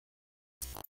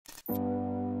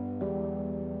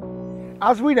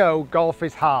As we know, golf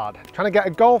is hard. Trying to get a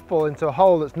golf ball into a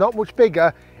hole that's not much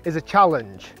bigger is a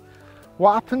challenge.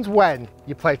 What happens when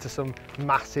you play to some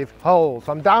massive holes?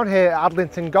 I'm down here at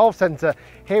Adlington Golf Centre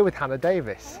here with Hannah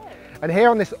Davies. And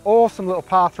here on this awesome little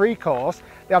par 3 course,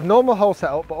 they have normal holes set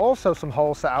up, but also some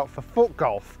holes set out for foot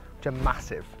golf, which are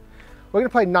massive. We're going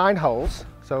to play 9 holes,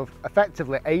 so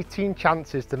effectively 18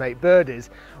 chances to make birdies.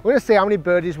 We're going to see how many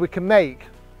birdies we can make.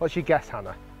 What's your guess,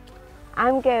 Hannah?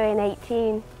 I'm going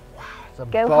 18. Wow,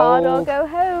 go hard or go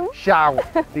home. Shout.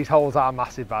 These holes are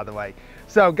massive, by the way.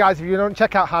 So guys, if you don't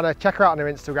check out Hannah, check her out on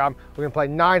her Instagram. We're going to play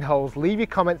 9 holes. Leave your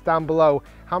comments down below.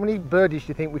 How many birdies do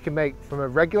you think we can make from a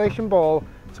regulation ball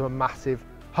to a massive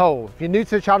hole? If you're new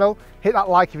to the channel, hit that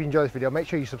like if you enjoy this video. Make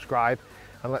sure you subscribe,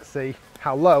 and let's see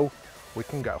how low we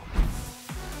can go.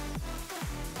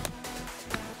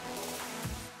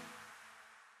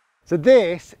 So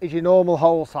this is your normal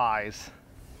hole size.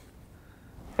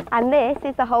 And this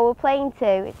is the hole we're playing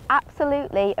to. It's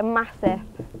absolutely massive.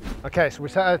 Okay, so we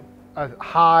set a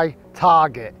high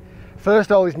target. First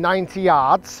hole is 90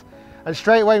 yards. And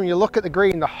straight away when you look at the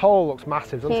green, the hole looks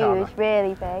massive, doesn't it, Hannah? Huge,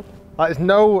 really big. Like, there's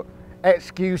no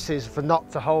excuses for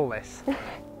not to hole this.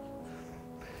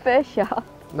 First shot.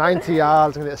 90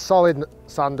 yards, gonna get a solid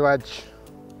sand wedge.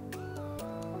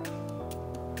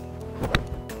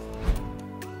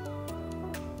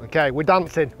 Okay, we're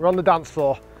dancing, we're on the dance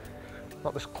floor.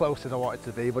 Not as close as I want it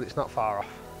to be, but it's not far off.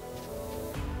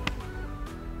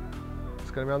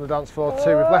 It's going to be on the dance floor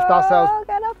too. We've left ourselves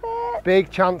get up it. Big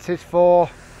chances for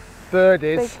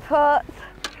birdies. Big putt.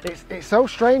 It's so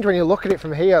strange when you look at it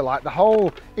from here, like the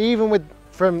hole, even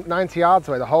from 90 yards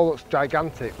away, the hole looks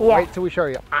gigantic. Yeah. Wait till we show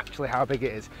you actually how big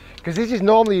it is. Because this is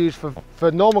normally used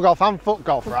for normal golf and foot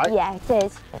golf, right? Yeah, it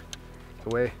is. So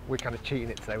we're kind of cheating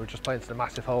it today. We're just playing to the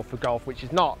massive hole for golf, which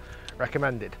is not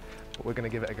recommended, but we're going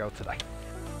to give it a go today.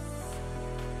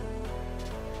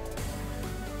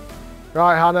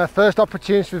 Right, Hannah, first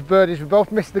opportunity with birdies. We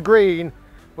both missed the green,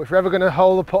 but if we're ever going to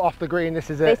hole the putt off the green, this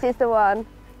is it. This is the one.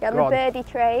 Get on the birdie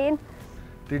train.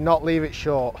 Do not leave it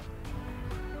short.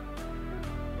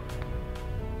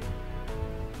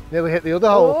 Nearly hit the other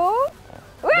hole.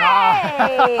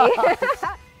 Nice.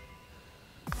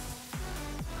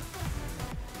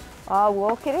 Oh,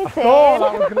 walking it in. I thought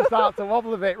that was going to start to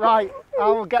wobble a bit. Right, I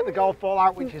will get the golf ball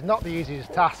out, which is not the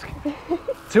easiest task.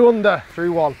 2 under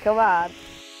through 1. Come on.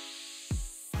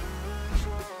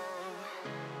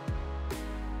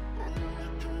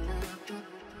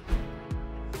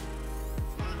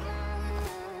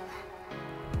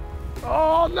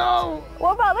 Oh no!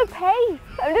 What about the pace?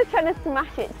 I'm just trying to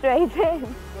smash it straight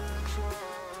in.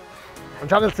 I'm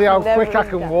trying to see how quick I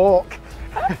can walk.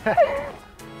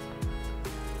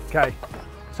 Okay,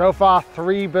 so far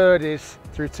 3 birdies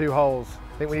through 2 holes.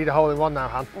 I think we need a hole in one now,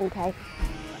 Han. Okay.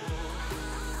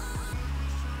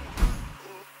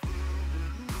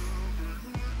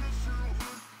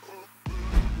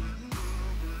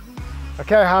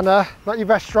 Okay, Hannah, not your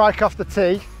best strike off the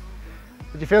tee.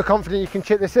 Do you feel confident you can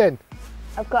chip this in?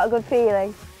 I've got a good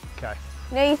feeling. Okay.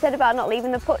 You know you said about not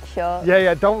leaving the putt short?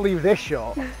 Yeah, don't leave this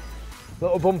short.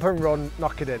 Little bump and run,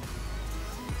 knock it in.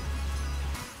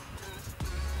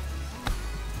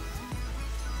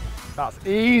 That's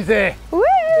easy. Woo!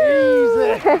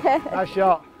 Easy. Nice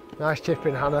shot. Nice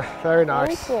chipping, Hannah. Very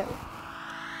nice. Thank you.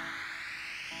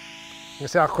 You can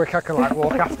see how quick I can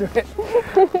walk after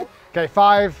it. Okay,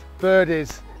 5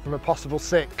 birdies from a possible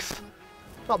 6.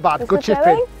 Not bad, good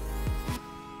chipping.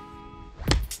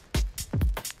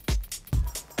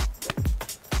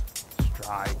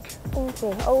 Strike. Thank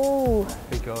you. Oh.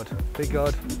 Be good, be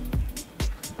good.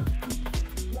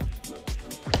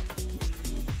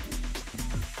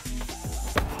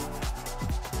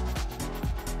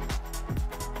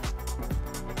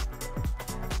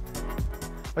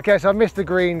 Okay, so I missed the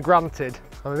green, granted.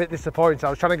 I'm a bit disappointed. I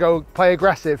was trying to go play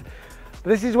aggressive. But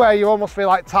this is where you almost feel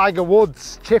like Tiger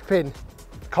Woods chipping.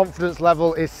 Confidence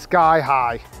level is sky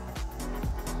high.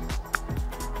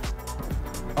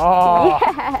 Oh,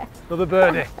 yeah. Another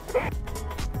birdie.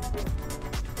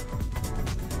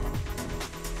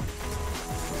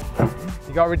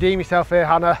 You got to redeem yourself here,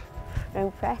 Hannah.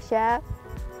 No pressure.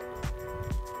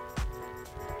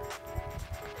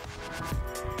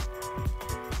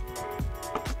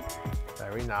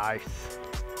 Very nice.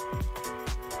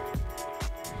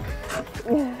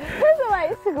 It's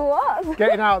like squats.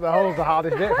 Getting out of the hole's the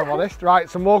hardest bit, if I'm honest. Right,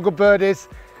 some more good birdies.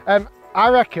 I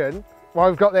reckon, while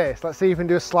we've got this, let's see if we can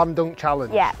do a slam dunk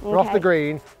challenge. Yeah, We're off the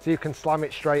green, so you can slam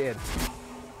it straight in.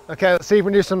 Okay, let's see if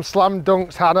we can do some slam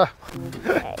dunks, Hannah.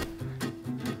 Okay.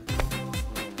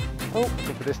 Oh.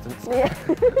 Go for distance. Yeah.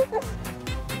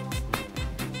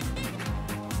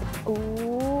 Ooh.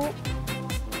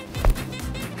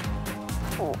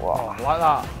 Oh, like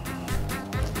that.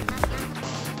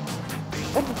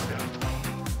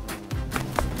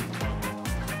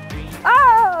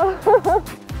 Oh!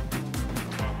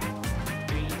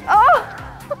 Oh!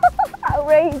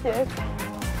 Outrageous.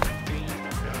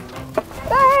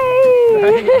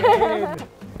 Hey!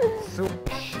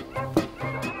 Swoosh.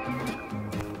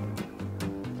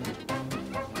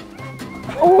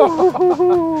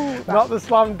 Ooh. Not the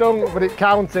slam dunk, but it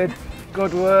counted.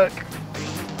 Good work.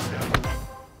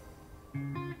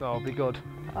 Oh, be good.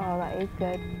 Oh, that is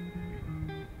good.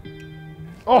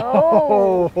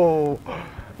 Oh,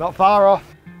 not far off.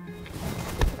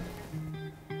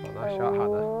 Oh, nice shot,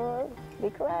 Hannah. Be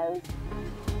close.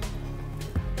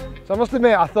 So I must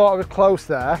admit, I thought I was close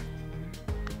there,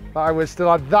 but I would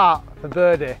still had that for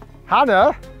birdie.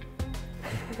 Hannah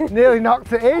nearly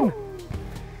knocked it in.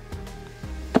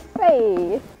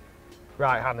 Hey.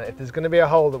 Right, Hannah, if there's going to be a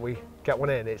hole that we get one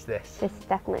in, it's this. This is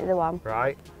definitely the one.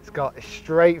 Right, it's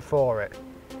straight for it.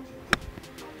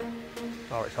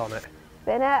 Oh, it's on it.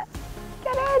 Spin it.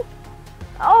 Get in.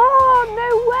 Oh, no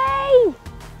way.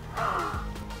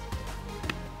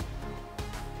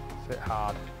 Sit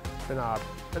hard. Spin hard.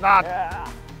 Spin hard.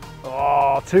 Yeah.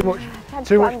 Oh, too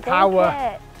much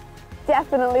power.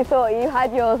 Definitely thought you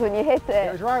had yours when you hit it.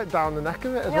 It was right down the neck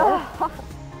of it as well.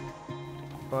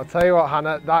 Well, I'll tell you what,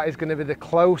 Hannah, that is going to be the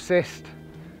closest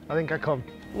I think I come.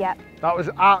 Yep. That was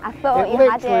I thought it you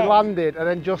literally had it. landed and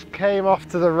then just came off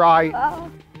to the right.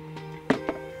 Oh.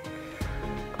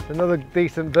 Another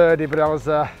decent birdie, but I was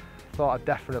thought I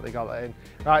definitely got that in.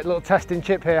 Right, little testing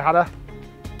chip here, Hannah.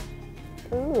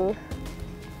 Ooh.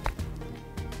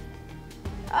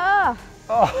 Oh.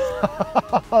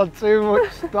 Oh, too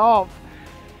much stop.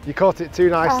 You caught it too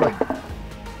nicely. Oh.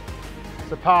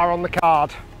 It's a par on the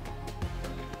card.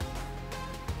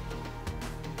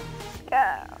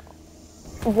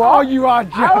 What? Oh, you are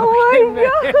joking Oh me.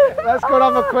 God. Let's go and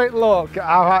have a quick look at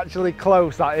how actually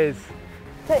close that is.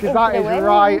 Because that is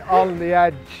right on the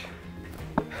edge.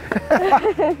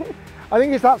 I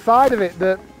think it's that side of it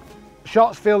that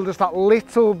shots feel just that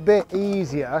little bit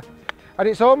easier. And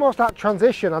it's almost that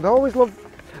transition. I always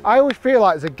feel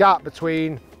like there's a gap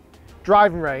between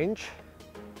driving range,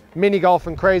 mini golf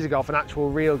and crazy golf and actual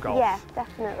real golf. Yeah,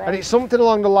 definitely. And it's something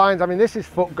along the lines, I mean, this is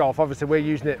foot golf. Obviously we're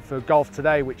using it for golf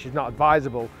today, which is not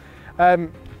advisable. But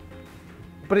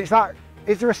it's that,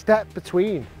 is there a step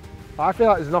between? I feel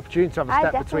like there's an opportunity to have a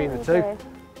step between the two. Do.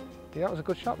 Yeah, that was a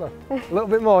good shot though. A little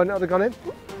bit more and it would have gone in.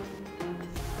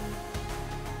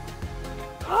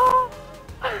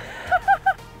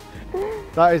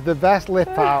 That is the best lip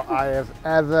out I have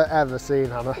ever seen,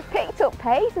 Hannah. It picked up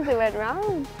pace as it went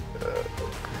round.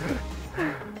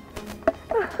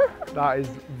 That is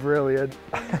brilliant.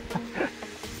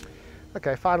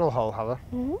 Okay, final hole, Hannah.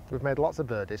 We've made lots of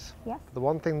birdies. Yes. The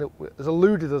one thing that has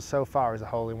eluded us so far is a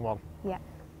hole in one. Yeah.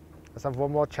 Let's have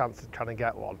one more chance at trying to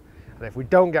get one. And if we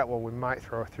don't get one, we might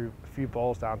throw through a few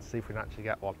balls down to see if we can actually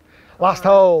get one. Last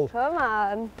hole. Come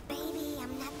on. Baby,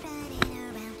 I'm not running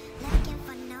around looking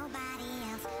for nobody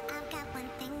else. I've got one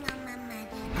thing on my mind.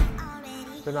 I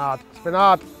already Spin hard, spin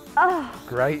hard. Oh.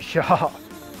 Great shot.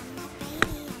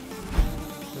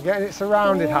 We're getting it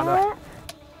surrounded, Yeah. Hannah.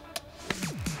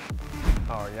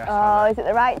 Oh yes, Oh, Hannah. is it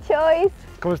the right choice?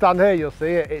 Come stand here, you'll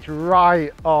see it. It's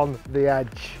right on the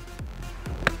edge.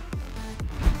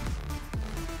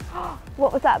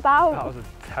 What was that about? That was a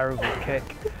terrible kick.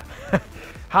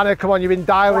 Hannah, come on, you've been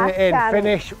dialing Last it in. chance.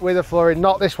 Finish with a flurry,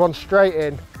 knock this one straight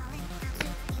in.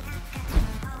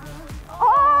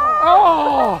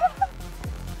 Oh!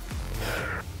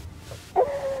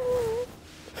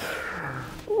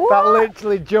 That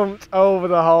literally jumped over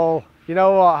the hole. You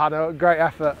know what, Hannah? Great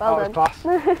effort. Well that was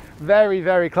done. class. Very,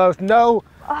 very close. No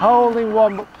hole in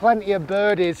one, but plenty of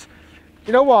birdies.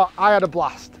 You know what? I had a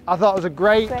blast. I thought it was a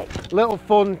great little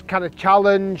fun kind of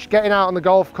challenge, getting out on the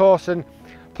golf course and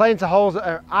playing to holes that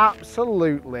are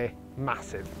absolutely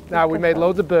massive. Now, we made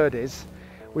loads of birdies.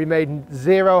 We made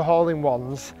 0 hole in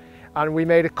ones, and we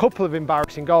made a couple of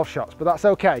embarrassing golf shots, but that's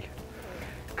okay.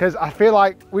 Because I feel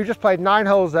like we've just played 9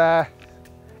 holes there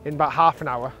in about half an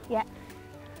hour. Yeah.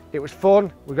 It was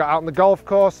fun. We got out on the golf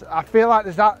course. I feel like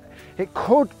there's that, it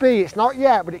could be, it's not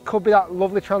yet, but it could be that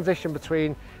lovely transition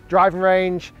between driving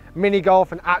range, mini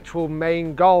golf and actual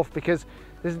main golf, because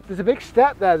there's a big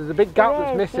step there, there's a big gap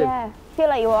that's missing. Yeah. I feel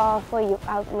like you are before you're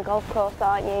out on the golf course,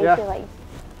 aren't you? Yeah. You feel like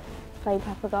you're playing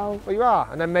proper golf. Well, you are,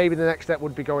 and then maybe the next step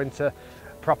would be going to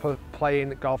proper playing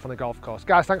golf on a golf course.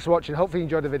 Guys, thanks for watching. Hopefully you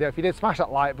enjoyed the video. If you did, smash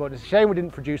that like button. It's a shame we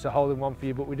didn't produce a hole in one for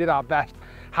you, but we did our best.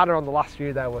 Hannah on the last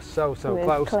few there was so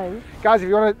close. Guys, if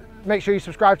you want to Make sure you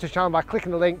subscribe to the channel by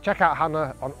clicking the link. Check out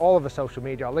Hannah on all of her social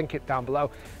media. I'll link it down below.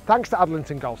 Thanks to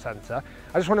Adlington Golf Centre.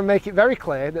 I just want to make it very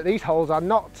clear that these holes are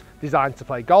not designed to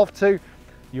play golf to.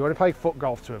 You want to play foot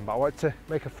golf to them, but I wanted to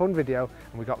make a fun video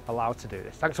and we got allowed to do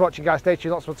this. Thanks for watching, guys. Stay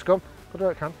tuned, lots more to come. Good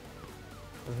work, Cam.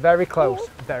 Very close,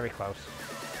 very close.